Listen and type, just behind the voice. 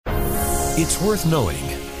It's worth knowing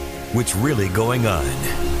what's really going on.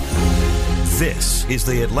 This is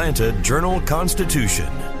the Atlanta Journal-Constitution.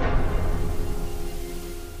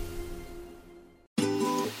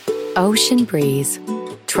 Ocean breeze,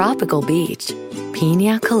 tropical beach,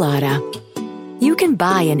 pina colada. You can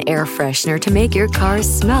buy an air freshener to make your car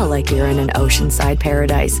smell like you're in an oceanside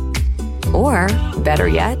paradise. Or, better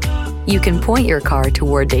yet, you can point your car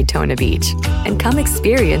toward Daytona Beach and come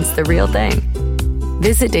experience the real thing.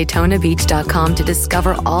 Visit DaytonaBeach.com to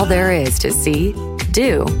discover all there is to see,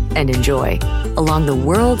 do, and enjoy along the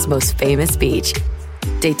world's most famous beach.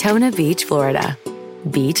 Daytona Beach, Florida.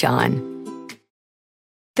 Beach on.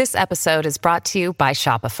 This episode is brought to you by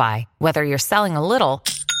Shopify. Whether you're selling a little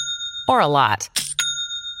or a lot,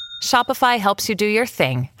 Shopify helps you do your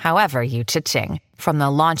thing, however you cha-ching. From the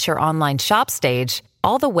launch your online shop stage,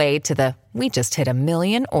 all the way to the we just hit 1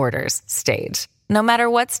 million orders stage. No matter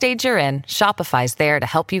what stage you're in, Shopify's there to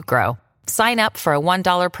help you grow. Sign up for a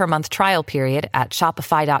 $1 per month trial period at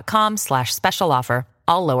shopify.com/special offer,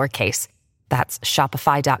 all lowercase. That's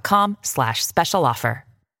shopify.com/special offer.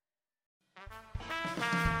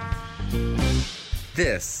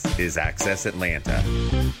 This is Access Atlanta.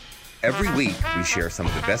 Every week, we share some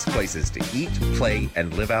of the best places to eat, play,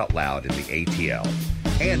 and live out loud in the ATL.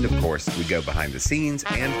 And, of course, we go behind the scenes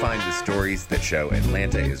and find the stories that show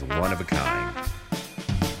Atlanta is one of a kind.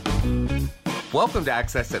 Welcome to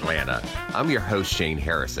Access Atlanta. I'm your host, Shane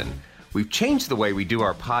Harrison. We've changed the way we do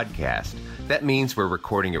our podcast. That means we're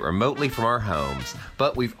recording it remotely from our homes,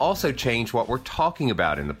 but we've also changed what we're talking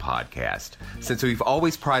about in the podcast, since we've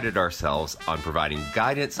always prided ourselves on providing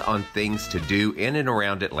guidance on things to do in and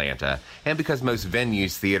around Atlanta, and because most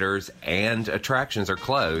venues, theaters, and attractions are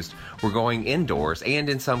closed, we're going indoors and,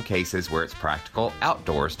 in some cases where it's practical,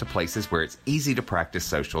 outdoors to places where it's easy to practice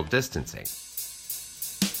social distancing.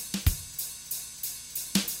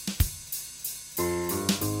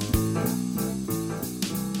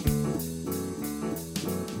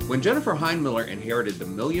 When Jennifer Heinmiller inherited the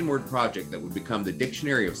million-word project that would become the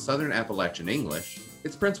Dictionary of Southern Appalachian English,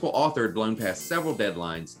 its principal author had blown past several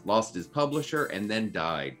deadlines, lost his publisher, and then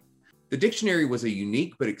died. The dictionary was a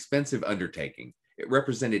unique but expensive undertaking. It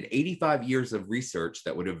represented 85 years of research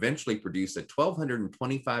that would eventually produce a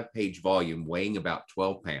 1,225-page volume weighing about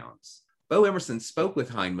 12 pounds. Bo Emerson spoke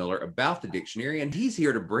with Heinmiller about the dictionary, and he's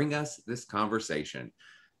here to bring us this conversation.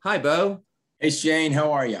 Hi, Bo. Hey, Shane.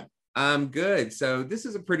 How are you? I'm good. So this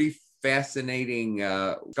is a pretty fascinating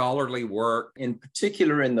scholarly work. In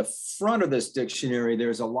particular, in the front of this dictionary,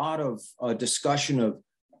 there's a lot of discussion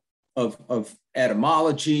of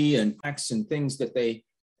etymology and facts and things that they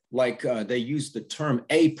like. They use the term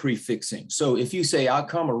a prefixing. So if you say "I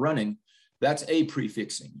come a running," that's a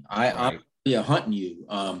prefixing. I'm hunting you.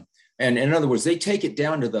 And in other words, they take it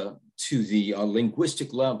down to the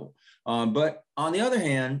linguistic level. But on the other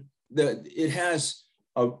hand, it has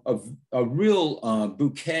a real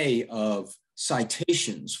bouquet of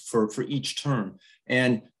citations for each term.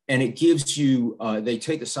 And it gives you, they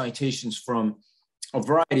take the citations from a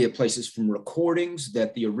variety of places, from recordings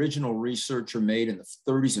that the original researcher made in the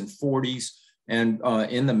 30s and 40s and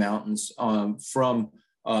in the mountains, from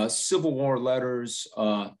Civil War letters,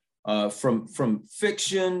 from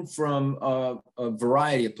fiction, from a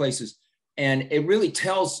variety of places. And it really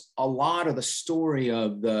tells a lot of the story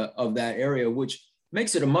of that area, which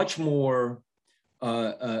makes it a much more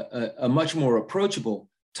approachable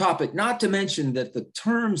topic. Not to mention that the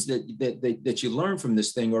terms that you learn from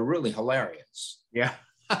this thing are really hilarious. Yeah,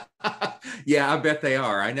 yeah, I bet they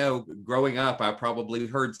are. I know. Growing up, I probably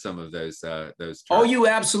heard some of those terms. Oh, you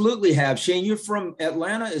absolutely have, Shane. You're from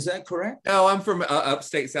Atlanta, is that correct? No, I'm from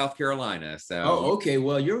upstate South Carolina. So. Oh, okay.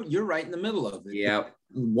 Well, you're right in the middle of it. Yeah.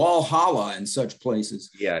 Walhalla and such places.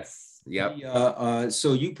 Yes. Yep.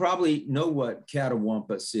 So you probably know what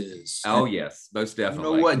catawampus is. Oh, yes, most definitely.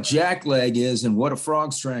 You know what jackleg is and what a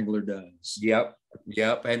frog strangler does. Yep.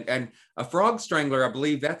 And a frog strangler, I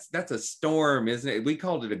believe that's a storm, isn't it? We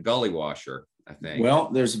called it a gully washer, I think. Well,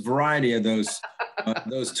 there's a variety of those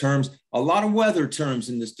terms. A lot of weather terms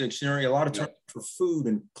in this dictionary. A lot of terms for food,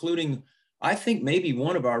 including, I think maybe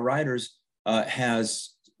one of our writers has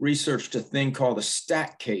researched a thing called a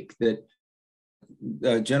stack cake that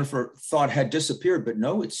Jennifer thought had disappeared, but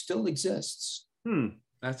no, it still exists.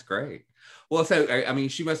 That's great. Well, so, I mean,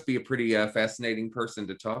 she must be a pretty fascinating person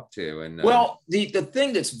to talk to. And well, the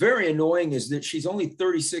thing that's very annoying is that she's only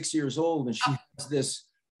 36 years old, and she has this,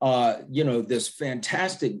 this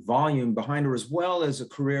fantastic volume behind her, as well as a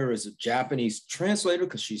career as a Japanese translator,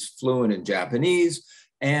 because she's fluent in Japanese.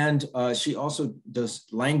 And she also does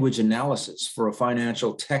language analysis for a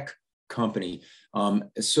financial tech company.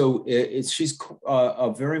 She's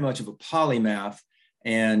very much of a polymath,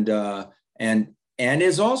 and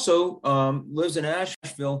is also lives in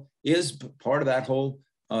Asheville, is part of that whole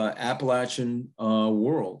Appalachian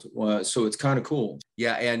world. So it's kind of cool.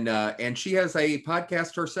 Yeah, and she has a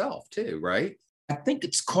podcast herself too, right? I think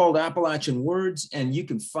it's called Appalachian Words, and you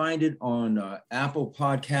can find it on Apple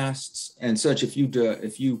Podcasts and such. If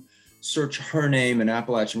you search her name and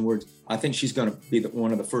Appalachian Words, I think she's going to be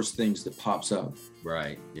one of the first things that pops up.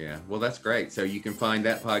 Right. Yeah. Well, that's great. So you can find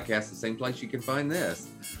that podcast the same place you can find this.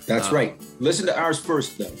 That's right. Listen to ours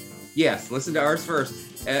first, though. Yes, listen to ours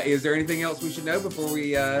first. Is there anything else we should know before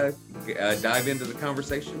we dive into the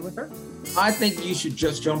conversation with her? I think you should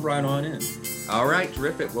just jump right on in. All right,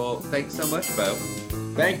 terrific. Well, thanks so much, Bo.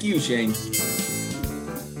 Thank you, Shane.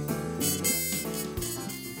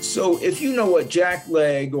 So if you know what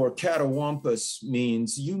jackleg or catawampus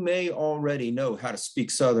means, you may already know how to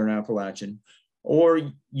speak Southern Appalachian,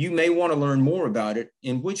 or you may want to learn more about it,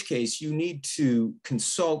 in which case you need to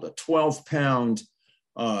consult a 12-pound,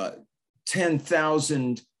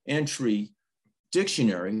 10,000 entry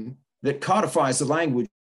dictionary that codifies the language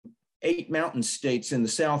 8 mountain states in the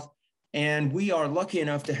South. And we are lucky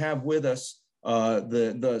enough to have with us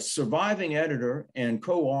the surviving editor and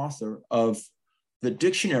co-author of the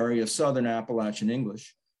Dictionary of Southern Appalachian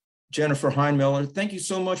English, Jennifer Heinmiller. Thank you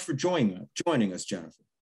so much for joining us, Jennifer.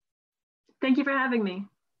 Thank you for having me.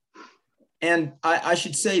 And I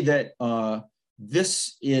should say that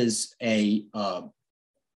this is a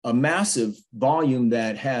massive volume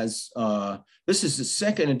that has, this is the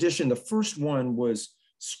second edition. The first one was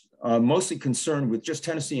mostly concerned with just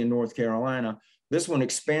Tennessee and North Carolina. This one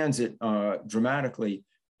expands it dramatically.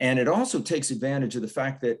 And it also takes advantage of the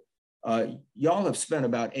fact that y'all have spent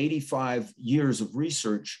about 85 years of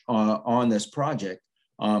research on this project,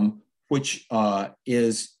 which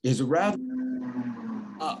is a rather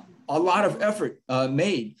a lot of effort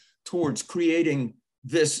made towards creating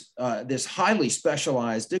this highly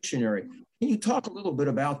specialized dictionary. Can you talk a little bit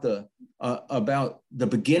about the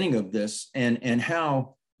beginning of this and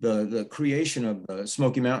how the creation of the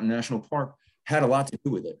Smoky Mountain National Park had a lot to do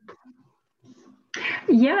with it?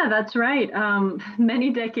 Yeah, that's right. Many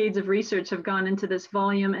decades of research have gone into this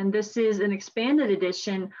volume, and this is an expanded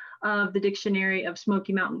edition of the Dictionary of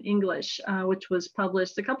Smoky Mountain English, which was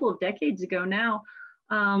published a couple of decades ago now.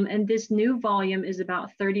 And this new volume is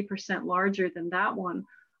about 30% larger than that one.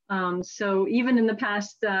 So even in the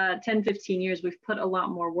past 10, 15 years, we've put a lot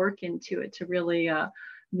more work into it to really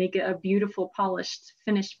make it a beautiful, polished,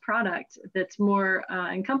 finished product that's more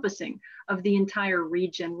encompassing of the entire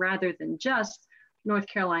region rather than just North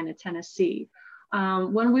Carolina, Tennessee.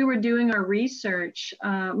 When we were doing our research,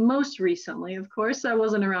 most recently, of course, that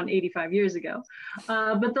wasn't around 85 years ago,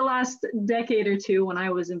 but the last decade or two when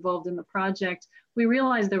I was involved in the project, we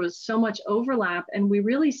realized there was so much overlap, and we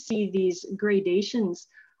really see these gradations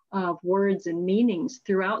of words and meanings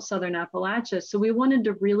throughout Southern Appalachia. So we wanted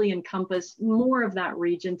to really encompass more of that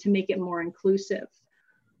region to make it more inclusive.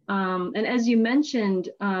 And as you mentioned,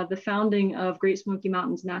 the founding of Great Smoky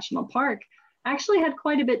Mountains National Park actually had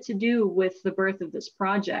quite a bit to do with the birth of this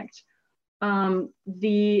project.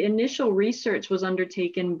 The initial research was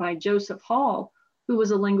undertaken by Joseph Hall, who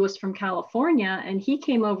was a linguist from California, and he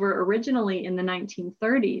came over originally in the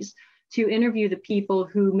 1930s to interview the people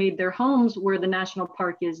who made their homes where the national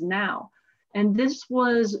park is now. And this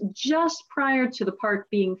was just prior to the park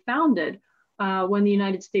being founded, when the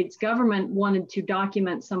United States government wanted to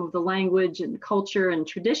document some of the language and culture and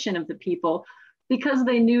tradition of the people, because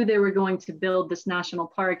they knew they were going to build this national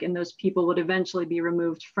park and those people would eventually be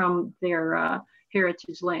removed from their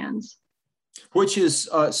heritage lands. Which is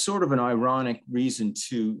sort of an ironic reason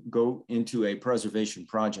to go into a preservation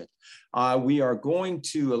project. We are going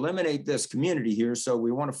to eliminate this community here, so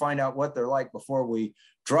we want to find out what they're like before we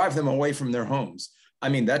drive them away from their homes. I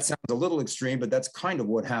mean, that sounds a little extreme, but that's kind of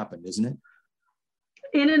what happened, isn't it?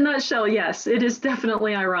 In a nutshell, yes, it is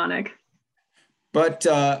definitely ironic. But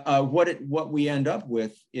what we end up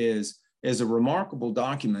with is a remarkable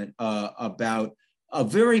document about a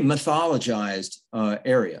very mythologized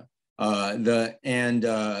area. There's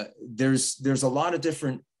a lot of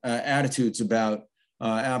different attitudes about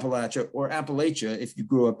Appalachia, if you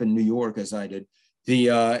grew up in New York, as I did,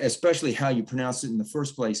 especially how you pronounce it in the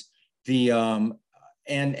first place.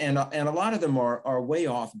 And a lot of them are way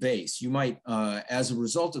off base. You might, as a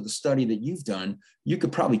result of the study that you've done, you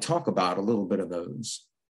could probably talk about a little bit of those.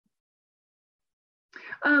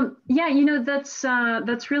 Yeah,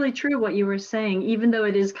 that's really true what you were saying, even though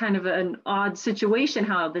it is kind of an odd situation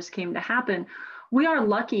how this came to happen. we are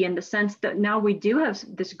lucky in the sense that now we do have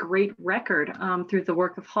this great record through the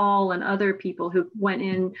work of Hall and other people who went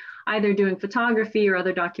in either doing photography or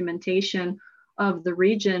other documentation of the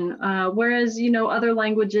region, whereas, other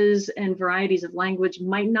languages and varieties of language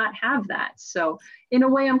might not have that. So in a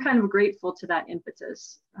way, I'm kind of grateful to that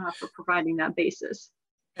impetus for providing that basis.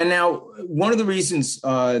 And now, one of the reasons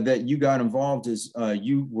that you got involved is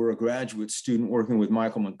you were a graduate student working with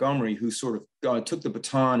Michael Montgomery, who sort of took the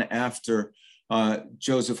baton after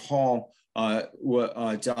Joseph Hall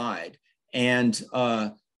died. And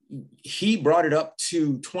he brought it up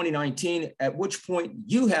to 2019, at which point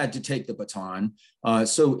you had to take the baton.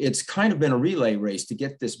 So it's kind of been a relay race to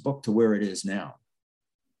get this book to where it is now.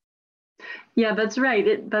 Yeah, that's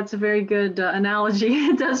right. That's a very good analogy.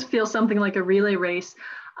 It does feel something like a relay race.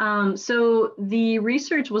 So the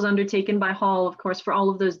research was undertaken by Hall, of course, for all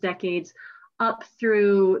of those decades up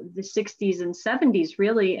through the 60s and 70s,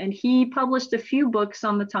 really. And he published a few books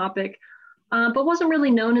on the topic, but wasn't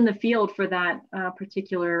really known in the field for that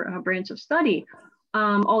particular branch of study.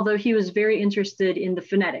 Although he was very interested in the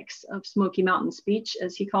phonetics of Smoky Mountain speech,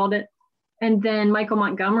 as he called it. And then Michael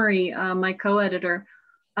Montgomery, my co-editor,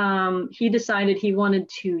 he decided he wanted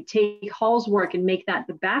to take Hall's work and make that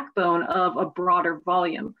the backbone of a broader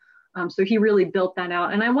volume. So he really built that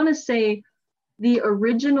out. And I want to say the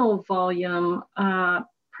original volume,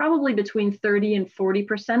 probably between 30 and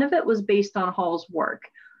 40% of it was based on Hall's work.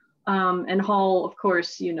 And Hall, of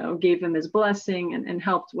course, gave him his blessing and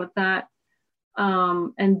helped with that.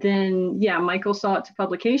 And then, Michael saw it to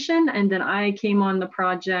publication. And then I came on the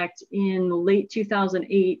project in late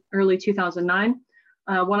 2008, early 2009.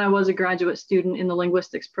 When I was a graduate student in the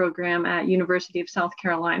linguistics program at University of South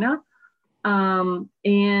Carolina.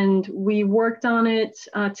 And we worked on it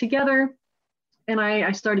together. And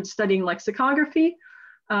I started studying lexicography,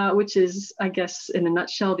 which is, I guess, in a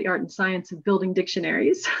nutshell, the art and science of building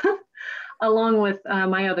dictionaries, along with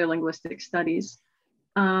my other linguistic studies.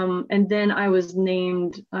 And then I was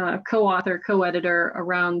named co-author, co-editor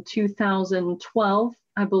around 2012,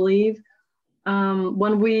 I believe.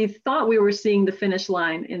 When we thought we were seeing the finish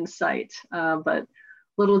line in sight, but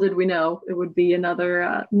little did we know it would be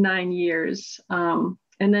another 9 years. And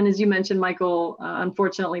then, as you mentioned, Michael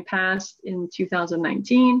unfortunately passed in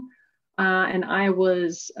 2019, and I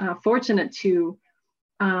was fortunate to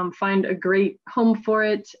find a great home for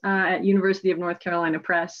it at University of North Carolina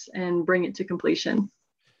Press and bring it to completion.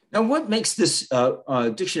 Now, what makes this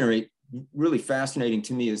dictionary really fascinating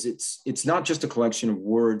to me is it's not just a collection of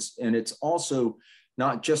words, and it's also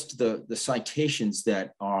not just the citations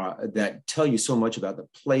that tell you so much about the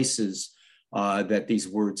places that these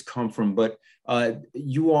words come from, but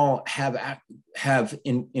you all have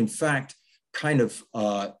in fact kind of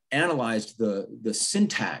analyzed the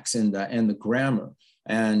syntax and the grammar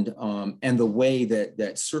and the way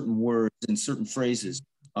that certain words and certain phrases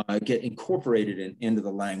get incorporated into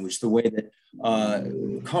the language. The way that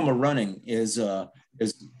come a running is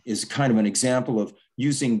kind of an example of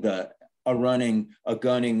using a running, a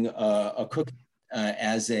gunning, a cooking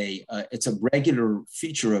as it's a regular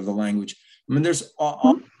feature of the language. I mean, there's a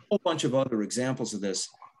whole bunch of other examples of this,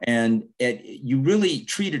 and you really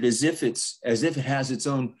treat it as if it has its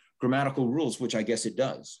own grammatical rules, which I guess it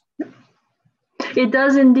does. It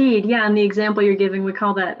does indeed, yeah. And the example you're giving, we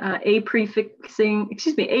call that a prefixing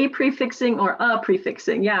or a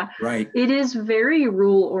prefixing, yeah. Right. It is very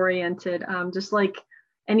rule oriented, just like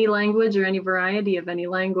any language or any variety of any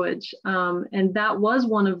language. And that was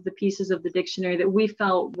one of the pieces of the dictionary that we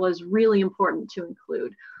felt was really important to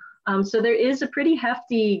include. So there is a pretty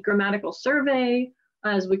hefty grammatical survey,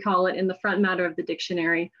 as we call it, in the front matter of the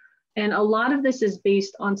dictionary. And a lot of this is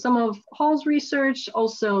based on some of Hall's research,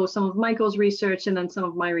 also some of Michael's research, and then some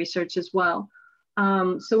of my research as well.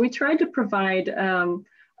 So we tried to provide a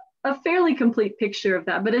fairly complete picture of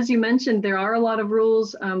that. But as you mentioned, there are a lot of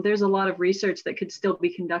rules. There's a lot of research that could still be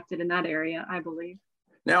conducted in that area, I believe.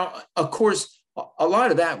 Now, of course, a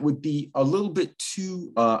lot of that would be a little bit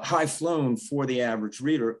too high flown for the average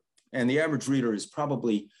reader. And the average reader is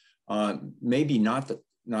probably maybe not the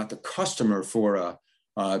customer for a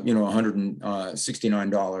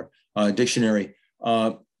 $169 dictionary.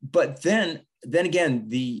 But then again,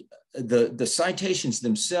 the citations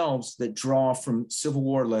themselves that draw from Civil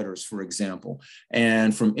War letters, for example,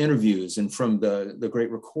 and from interviews and from the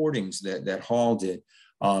great recordings that Hall did,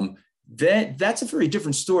 that's a very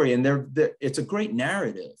different story. And it's a great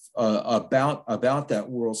narrative about that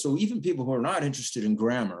world. So even people who are not interested in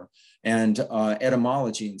grammar and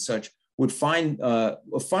etymology and such would find a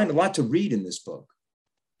lot to read in this book.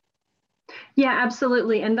 Yeah,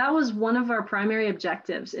 absolutely. And that was one of our primary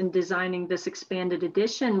objectives in designing this expanded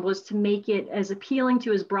edition, was to make it as appealing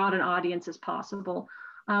to as broad an audience as possible.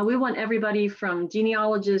 We want everybody from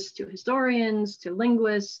genealogists to historians to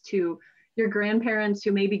linguists to your grandparents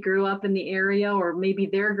who maybe grew up in the area, or maybe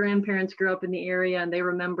their grandparents grew up in the area and they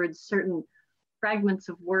remembered certain fragments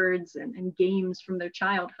of words and games from their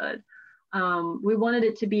childhood. We wanted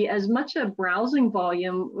it to be as much a browsing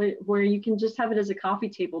volume where you can just have it as a coffee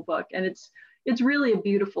table book. And it's really a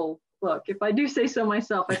beautiful book. If I do say so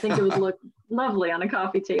myself, I think it would look lovely on a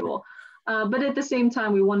coffee table. But at the same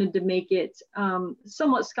time, we wanted to make it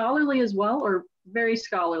somewhat scholarly as well, or very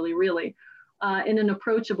scholarly, really, in an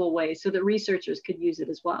approachable way so that researchers could use it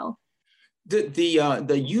as well.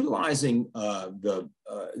 The utilizing the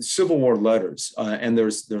Civil War letters, and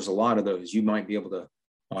there's a lot of those. You might be able to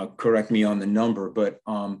correct me on the number, but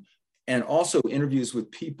and also interviews with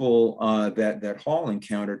people that Hall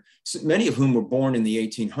encountered, many of whom were born in the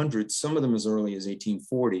 1800s, some of them as early as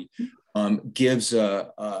 1840, gives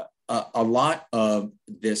a lot of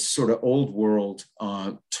this sort of old world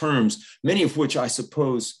terms, many of which I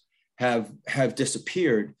suppose have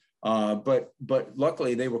disappeared, but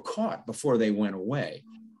luckily they were caught before they went away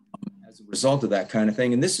as a result of that kind of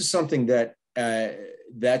thing. And this is something that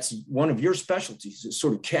that's one of your specialties, is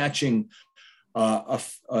sort of catching a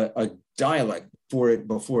dialect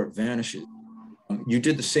before it vanishes. You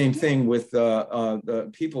did the same thing with the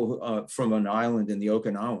people from an island in the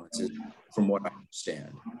Okinawans, from what I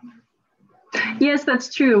understand. Yes,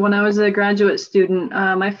 that's true. When I was a graduate student,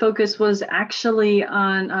 my focus was actually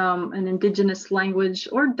on an indigenous language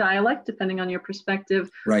or dialect, depending on your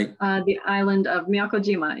perspective, right? The island of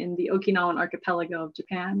Miyakojima in the Okinawan archipelago of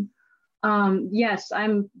Japan. Yes,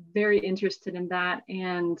 I'm very interested in that.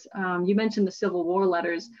 And you mentioned the Civil War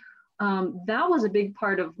letters. That was a big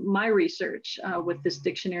part of my research with this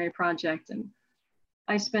dictionary project. And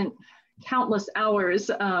I spent countless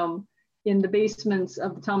hours in the basements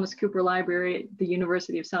of the Thomas Cooper Library at the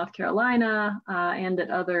University of South Carolina and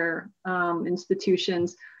at other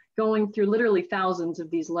institutions, going through literally thousands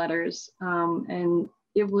of these letters. And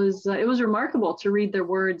it was remarkable to read their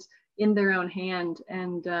words in their own hand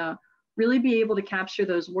and really be able to capture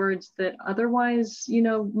those words that otherwise,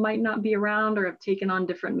 might not be around or have taken on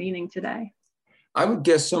different meaning today. I would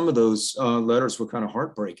guess some of those letters were kind of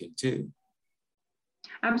heartbreaking too.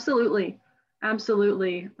 Absolutely.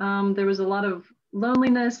 Absolutely. There was a lot of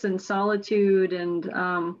loneliness and solitude, and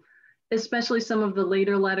especially some of the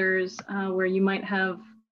later letters where you might have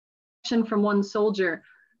from one soldier,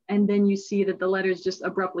 and then you see that the letters just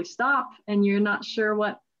abruptly stop and you're not sure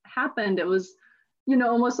what happened. It was,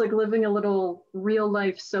 almost like living a little real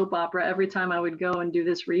life soap opera every time I would go and do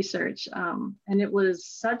this research. And it was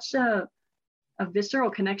such a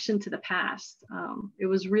visceral connection to the past. It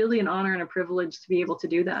was really an honor and a privilege to be able to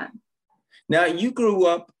do that. Now, you grew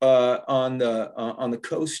up on the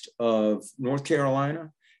coast of North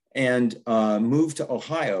Carolina and moved to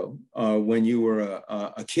Ohio when you were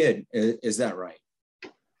a kid. Is that right?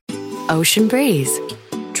 Ocean breeze,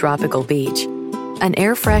 tropical beach. An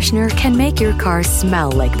air freshener can make your car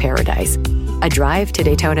smell like paradise. A drive to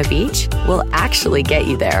Daytona Beach will actually get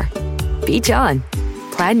you there. Beach on.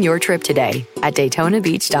 Plan your trip today at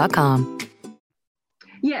DaytonaBeach.com.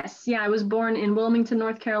 Yes, I was born in Wilmington,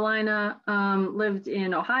 North Carolina, lived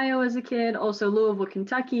in Ohio as a kid, also Louisville,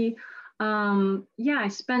 Kentucky. I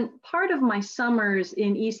spent part of my summers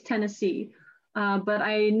in East Tennessee, but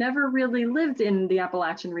I never really lived in the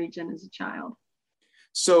Appalachian region as a child.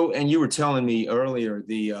 So, and you were telling me earlier,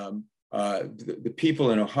 the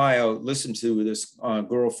people in Ohio listened to this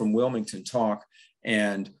girl from Wilmington talk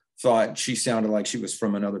and thought she sounded like she was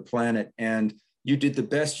from another planet. And you did the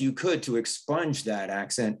best you could to expunge that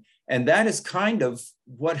accent. And that is kind of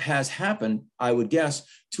what has happened, I would guess,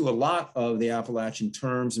 to a lot of the Appalachian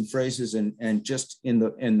terms and phrases and just in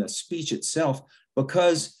the speech itself,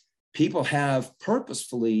 because people have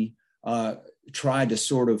purposefully tried to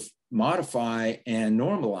sort of modify and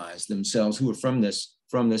normalize themselves who are from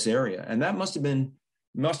this area. And that must have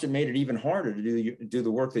made it even harder to do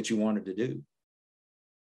the work that you wanted to do.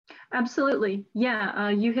 Absolutely. Yeah,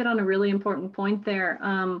 you hit on a really important point there.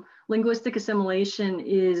 Linguistic assimilation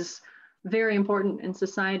is very important in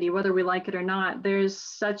society, whether we like it or not. There's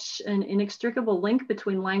such an inextricable link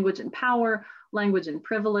between language and power, language and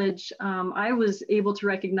privilege. I was able to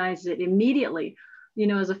recognize it immediately,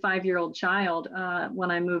 as a 5-year-old child when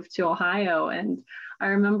I moved to Ohio. And I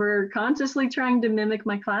remember consciously trying to mimic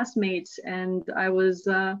my classmates. And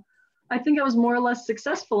I think I was more or less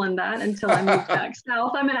successful in that until I moved back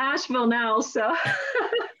south. I'm in Asheville now, so I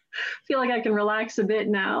feel like I can relax a bit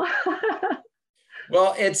now.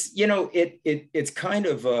 Well, it's kind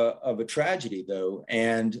of a tragedy though,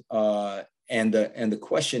 and the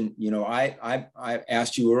question, I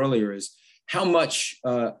asked you earlier is how much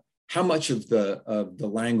of the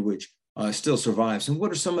language still survives, and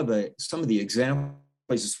what are some of the example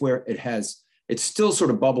places where it still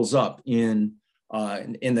sort of bubbles up in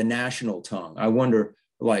the national tongue. I wonder,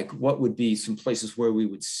 like, what would be some places where we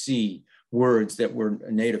would see words that were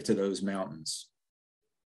native to those mountains?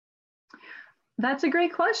 That's a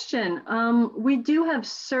great question. We do have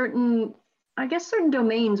certain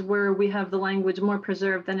domains where we have the language more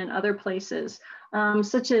preserved than in other places,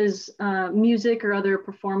 such as music or other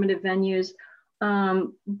performative venues.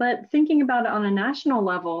 But thinking about it on a national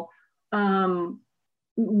level,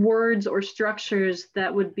 words or structures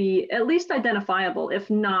that would be at least identifiable, if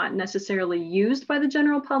not necessarily used by the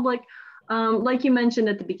general public, like you mentioned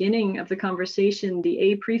at the beginning of the conversation, the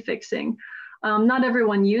A prefixing. Not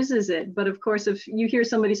everyone uses it, but of course, if you hear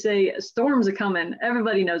somebody say storms are coming,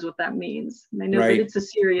 everybody knows what that means. They know that it's a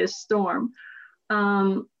serious storm.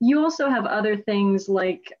 You also have other things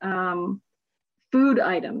like food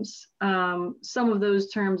items. Some of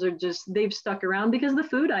those terms are they've stuck around because the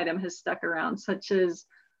food item has stuck around, such as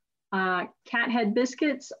cat head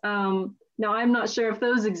biscuits. Now, I'm not sure if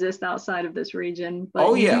those exist outside of this region,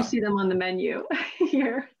 but you do see them on the menu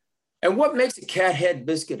here. And what makes a cat head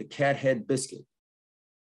biscuit a cat head biscuit?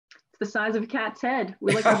 It's the size of a cat's head.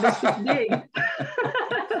 We like our biscuits big.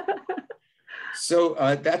 So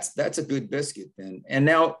that's a good biscuit then. And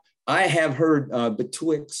now I have heard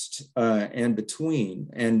betwixt and between,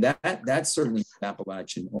 and that's certainly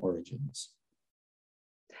Appalachian origins.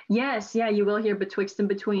 Yes, yeah, you will hear betwixt and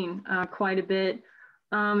between quite a bit.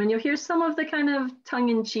 And you'll hear some of the kind of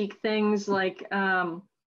tongue-in-cheek things like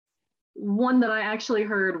one that I actually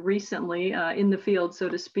heard recently in the field, so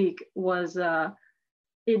to speak, was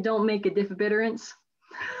it don't make a difference.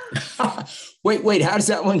 Wait, how does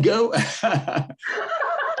that one go?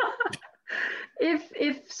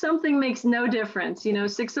 If something makes no difference,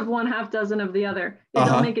 6 of one, half dozen of the other, it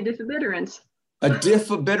don't make a difference. A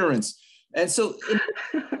difference. And so in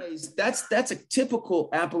many ways, that's a typical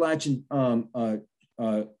Appalachian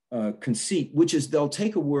conceit, which is they'll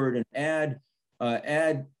take a word and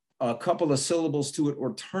add a couple of syllables to it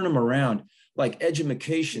or turn them around, like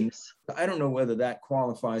edumacation. Yes. I don't know whether that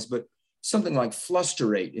qualifies, but something like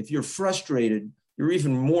flusterate. If you're frustrated, you're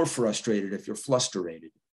even more frustrated if you're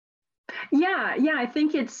flusterated. Yeah, I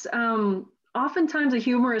think it's oftentimes a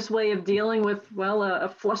humorous way of dealing with,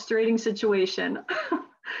 a frustrating situation.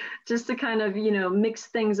 Just to kind of, mix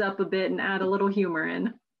things up a bit and add a little humor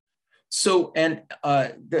in. So, and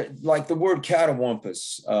the word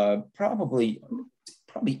catawampus, probably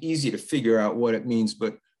easy to figure out what it means,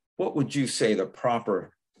 but what would you say the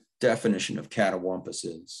proper definition of catawampus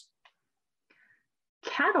is?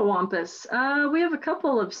 Catawampus, we have a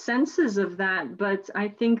couple of senses of that, but I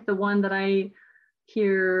think the one that I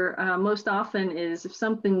hear most often is if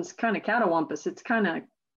something's kind of catawampus, it's kind of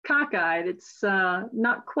cockeyed, it's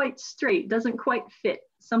not quite straight, doesn't quite fit.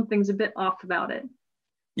 Something's a bit off about it.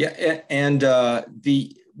 Yeah, and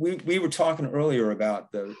we were talking earlier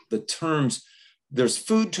about the terms. There's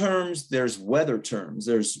food terms, there's weather terms,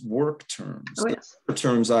 there's work terms. Oh, yes. The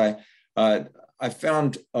terms I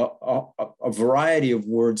found a variety of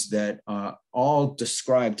words that all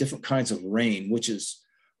describe different kinds of rain, which is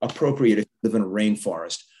appropriate if you live in a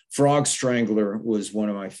rainforest. Frog strangler was one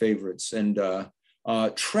of my favorites, and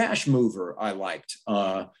trash mover I liked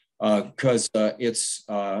because it's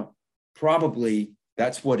probably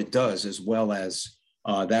that's what it does as well as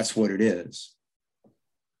that's what it is.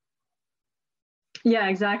 Yeah,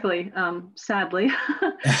 exactly. Sadly,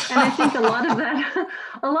 and I think a lot of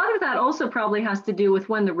that also probably has to do with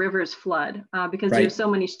when the rivers flood, because you have so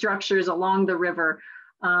many structures along the river.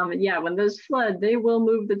 When those flood, they will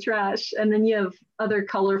move the trash, and then you have other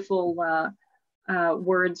colorful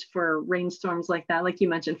words for rainstorms like that, like you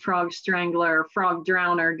mentioned, frog strangler, frog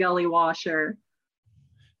drowner, gully washer.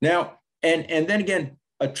 Now, and then again,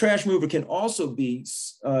 a trash mover can also be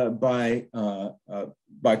by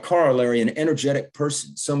corollary an energetic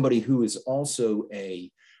person, somebody who is also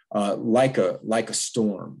like a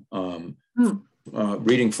storm.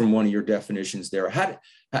 Reading from one of your definitions there,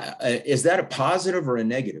 is that a positive or a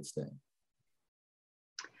negative thing?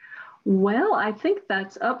 Well, I think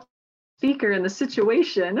that's up to the speaker in the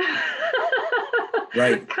situation.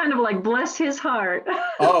 Right. Kind of like bless his heart.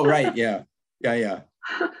 Oh, right. Yeah.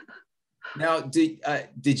 Now,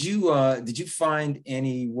 did you find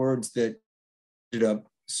any words that ended up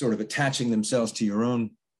sort of attaching themselves to your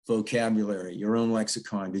own vocabulary, your own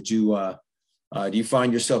lexicon? Do you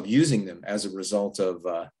find yourself using them as a result of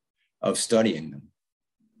studying them?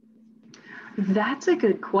 That's a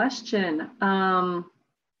good question. One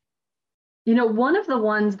of the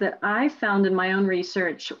ones that I found in my own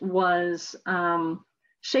research was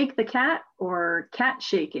shake the cat, or cat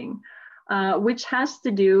shaking, which has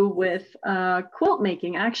to do with quilt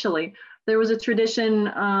making, actually. There was a tradition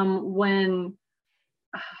when,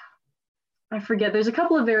 I forget, there's a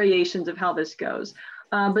couple of variations of how this goes.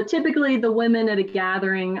 But typically the women at a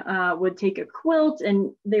gathering would take a quilt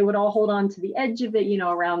and they would all hold on to the edge of it,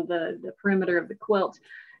 around the perimeter of the quilt.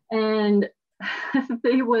 And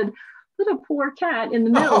they would put a poor cat in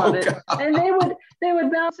the middle of it. God. And they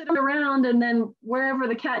would bounce it around, and then wherever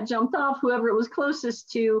the cat jumped off, whoever it was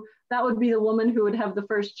closest to, that would be the woman who would have the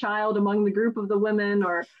first child among the group of the women,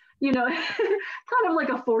 or, kind of like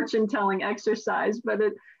a fortune telling exercise. But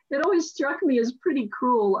it always struck me as pretty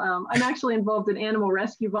cruel. I'm actually involved in animal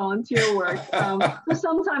rescue volunteer work. So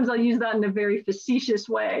sometimes I'll use that in a very facetious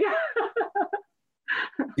way.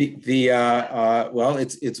 Well,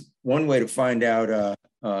 it's one way to find out a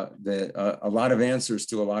lot of answers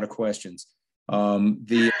to a lot of questions. So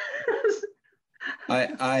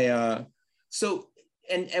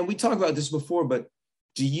we talked about this before, but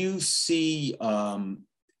do you see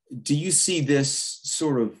this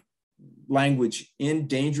sort of language in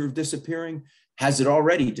danger of disappearing? Has it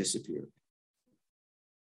already disappeared?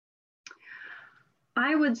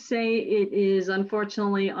 I would say it is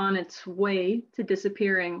unfortunately on its way to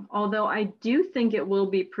disappearing, although I do think it will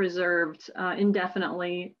be preserved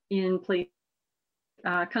indefinitely in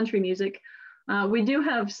country music. We do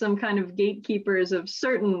have some kind of gatekeepers of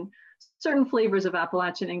certain flavors of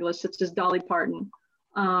Appalachian English, such as Dolly Parton.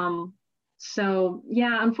 So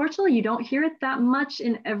yeah, unfortunately, you don't hear it that much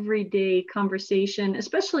in everyday conversation,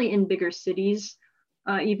 especially in bigger cities,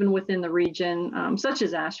 even within the region, such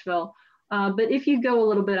as Asheville. But if you go a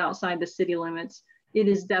little bit outside the city limits, it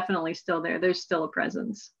is definitely still there. There's still a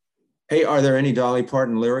presence. Hey, are there any Dolly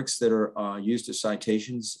Parton lyrics that are used as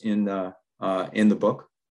citations in the book?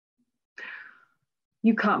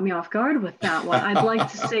 You caught me off guard with that one. I'd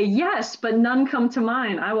like to say yes, but none come to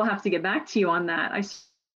mind. I will have to get back to you on that. I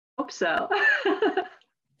hope so.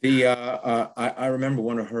 I remember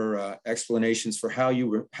one of her explanations for how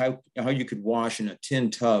you could wash in a tin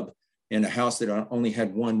tub in a house that only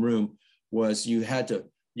had one room was you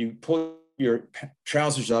pull your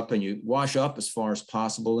trousers up and you wash up as far as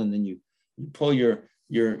possible, and then you pull your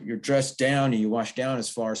dress down and you wash down as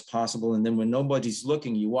far as possible, and then when nobody's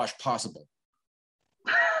looking, you wash possible.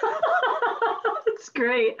 That's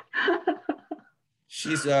great.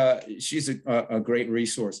 She's a great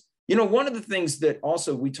resource. One of the things that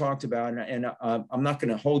also we talked about, and I'm not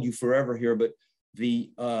going to hold you forever here, but the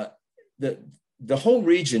whole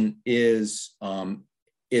region is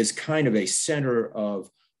kind of a center of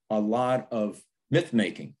a lot of myth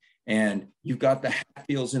making, and you've got the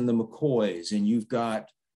Hatfields and the McCoys, and you've got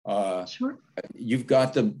the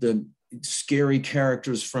scary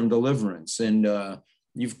characters from Deliverance, and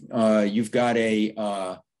you've got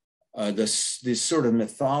this sort of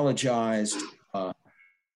mythologized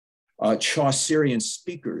Chaucerian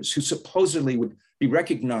speakers who supposedly would be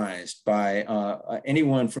recognized by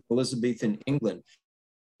anyone from Elizabethan England.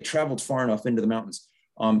 They traveled far enough into the mountains.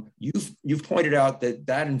 You've pointed out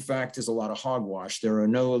that in fact is a lot of hogwash. There are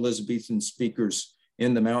no Elizabethan speakers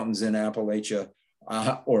in the mountains in Appalachia,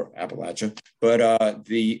 but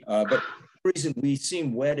the reason we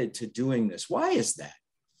seem wedded to doing this. Why is that?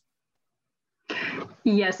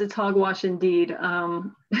 Yes, it's hogwash indeed.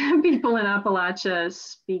 People in Appalachia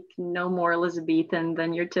speak no more Elizabethan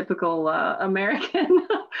than your typical American.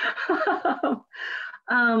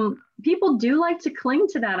 People do like to cling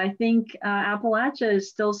to that. I think Appalachia is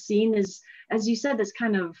still seen as you said, this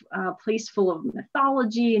kind of place full of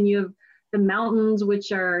mythology, and you have the mountains,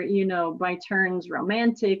 which are, by turns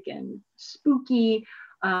romantic and spooky,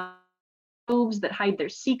 groves that hide their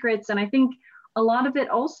secrets. And I think a lot of it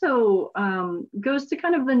also goes to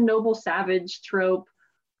kind of the noble savage trope,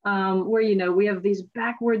 where, we have these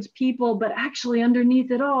backwards people, but actually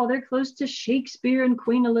underneath it all, they're close to Shakespeare and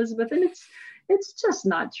Queen Elizabeth. And it's just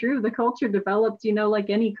not true. The culture developed, like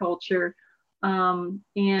any culture.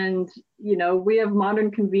 And, we have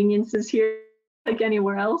modern conveniences here like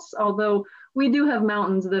anywhere else, although we do have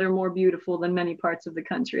mountains that are more beautiful than many parts of the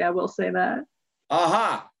country. I will say that.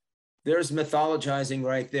 Aha! There's mythologizing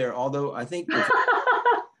right there. Although I think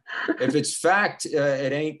if it's fact,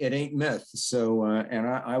 it ain't myth. So, and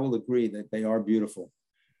I will agree that they are beautiful.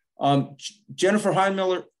 Jennifer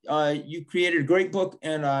Heinmiller, you created a great book,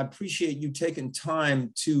 and I appreciate you taking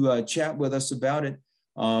time to chat with us about it,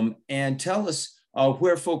 and tell us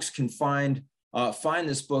where folks can find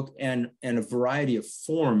this book and a variety of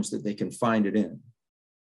forms that they can find it in.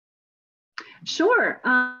 Sure.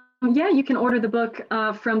 Yeah, you can order the book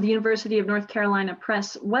from the University of North Carolina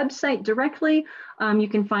Press website directly. You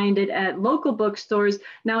can find it at local bookstores.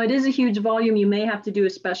 Now, it is a huge volume. You may have to do a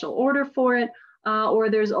special order for it, or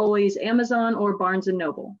there's always Amazon or Barnes &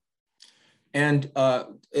 Noble. And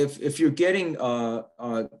if you're getting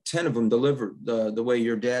 10 of them delivered the way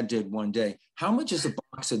your dad did one day, how much is a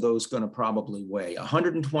box of those going to probably weigh?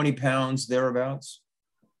 120 pounds, thereabouts?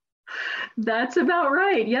 That's about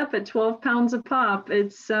right. Yep, at 12 pounds a pop.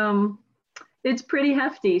 It's pretty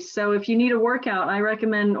hefty. So if you need a workout, I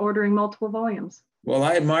recommend ordering multiple volumes. Well,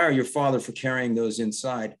 I admire your father for carrying those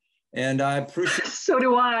inside, and I appreciate. So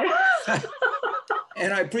do I.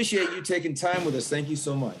 And I appreciate you taking time with us. Thank you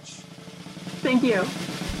so much. Thank you.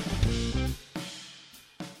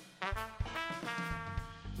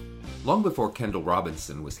 Long before Kendall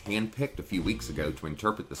Robinson was handpicked a few weeks ago to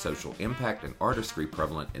interpret the social impact and artistry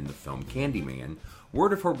prevalent in the film Candyman,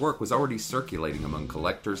 word of her work was already circulating among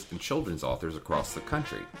collectors and children's authors across the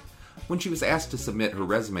country. When she was asked to submit her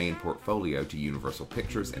resume and portfolio to Universal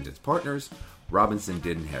Pictures and its partners, Robinson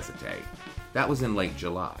didn't hesitate. That was in late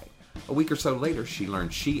July. A week or so later, she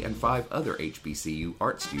learned she and 5 other HBCU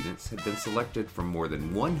art students had been selected from more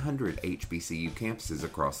than 100 HBCU campuses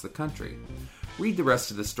across the country. Read the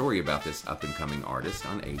rest of the story about this up-and-coming artist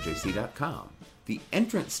on AJC.com. The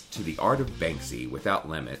entrance to the art of Banksy Without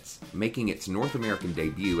Limits, making its North American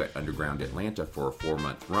debut at Underground Atlanta for a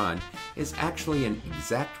 4-month run, is actually an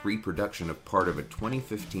exact reproduction of part of a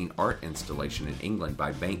 2015 art installation in England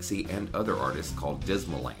by Banksy and other artists called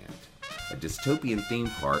Dismaland, a dystopian theme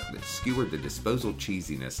park that skewered the disposal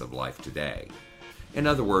cheesiness of life today. In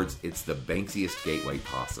other words, it's the Banksiest gateway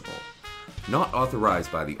possible. Not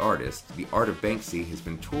authorized by the artist, the Art of Banksy has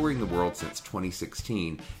been touring the world since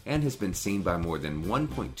 2016 and has been seen by more than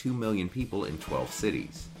 1.2 million people in 12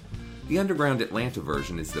 cities. The Underground Atlanta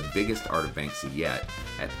version is the biggest Art of Banksy yet,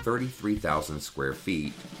 at 33,000 square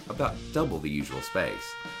feet, about double the usual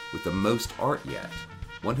space, with the most art yet.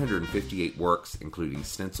 158 works, including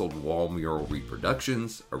stenciled wall mural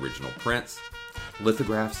reproductions, original prints,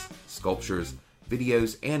 lithographs, sculptures,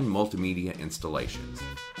 videos, and multimedia installations.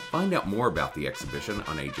 Find out more about the exhibition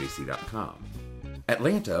on AJC.com.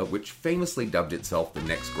 Atlanta, which famously dubbed itself the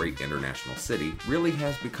next great international city, really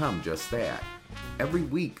has become just that. Every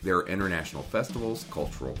week there are international festivals,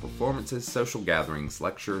 cultural performances, social gatherings,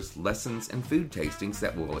 lectures, lessons, and food tastings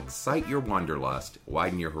that will excite your wanderlust,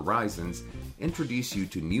 widen your horizons, introduce you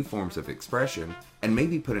to new forms of expression, and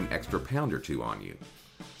maybe put an extra pound or two on you.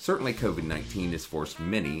 Certainly COVID-19 has forced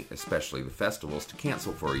many, especially the festivals, to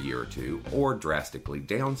cancel for a year or two or drastically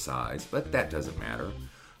downsize, but that doesn't matter.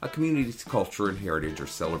 A community's culture and heritage are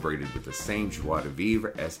celebrated with the same joie de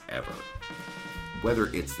vivre as ever. Whether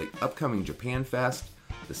it's the upcoming Japan Fest,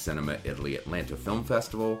 the Cinema Italy Atlanta Film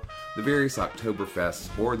Festival, the various Oktoberfests,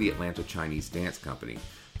 or the Atlanta Chinese Dance Company,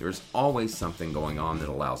 there's always something going on that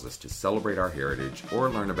allows us to celebrate our heritage or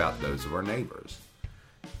learn about those of our neighbors.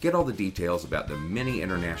 Get all the details about the many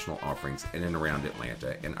international offerings in and around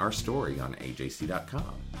Atlanta in our story on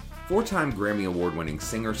AJC.com. 4-time Grammy Award-winning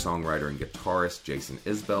singer, songwriter, and guitarist Jason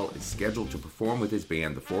Isbell is scheduled to perform with his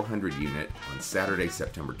band The 400 Unit on Saturday,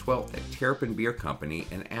 September 12th at Terrapin Beer Company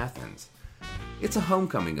in Athens. It's a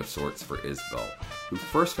homecoming of sorts for Isbell, who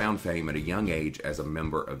first found fame at a young age as a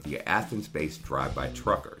member of the Athens-based Drive-By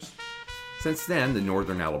Truckers. Since then, the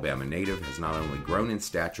Northern Alabama native has not only grown in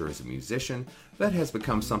stature as a musician, but has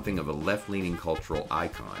become something of a left-leaning cultural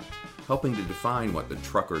icon, helping to define what the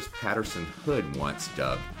truckers Patterson Hood once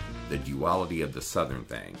dubbed the duality of the Southern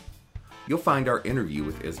thing. You'll find our interview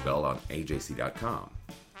with Isbell on AJC.com.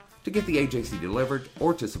 To get the AJC delivered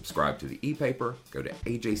or to subscribe to the e-paper, go to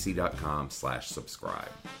AJC.com/subscribe.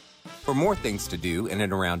 For more things to do in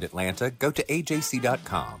and around Atlanta, go to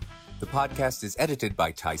AJC.com. The podcast is edited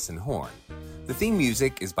by Tyson Horn. The theme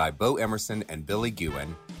music is by Bo Emerson and Billy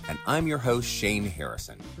Guin, and I'm your host, Shane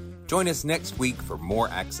Harrison. Join us next week for more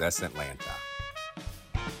Access Atlanta.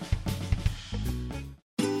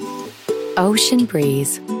 Ocean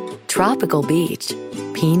breeze, tropical beach,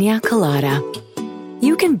 pina colada.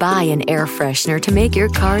 You can buy an air freshener to make your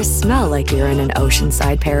car smell like you're in an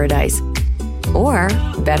oceanside paradise. Or,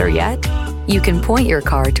 better yet, you can point your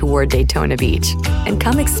car toward Daytona Beach and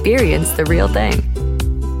come experience the real thing.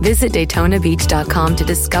 Visit DaytonaBeach.com to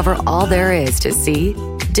discover all there is to see,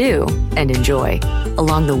 do, and enjoy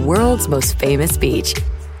along the world's most famous beach,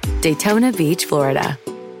 Daytona Beach, Florida.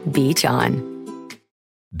 Beach on.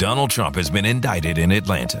 Donald Trump has been indicted in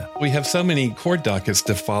Atlanta. We have so many court dockets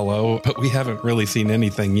to follow, but we haven't really seen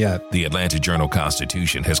anything yet. The Atlanta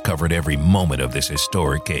Journal-Constitution has covered every moment of this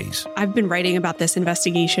historic case. I've been writing about this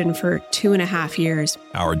investigation for 2.5 years.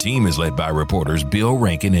 Our team is led by reporters Bill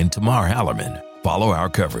Rankin and Tamar Hallerman. Follow our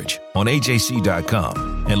coverage on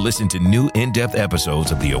AJC.com and listen to new in-depth episodes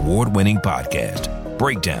of the award-winning podcast,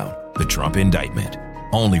 Breakdown, the Trump Indictment,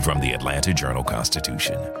 only from the Atlanta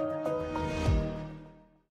Journal-Constitution.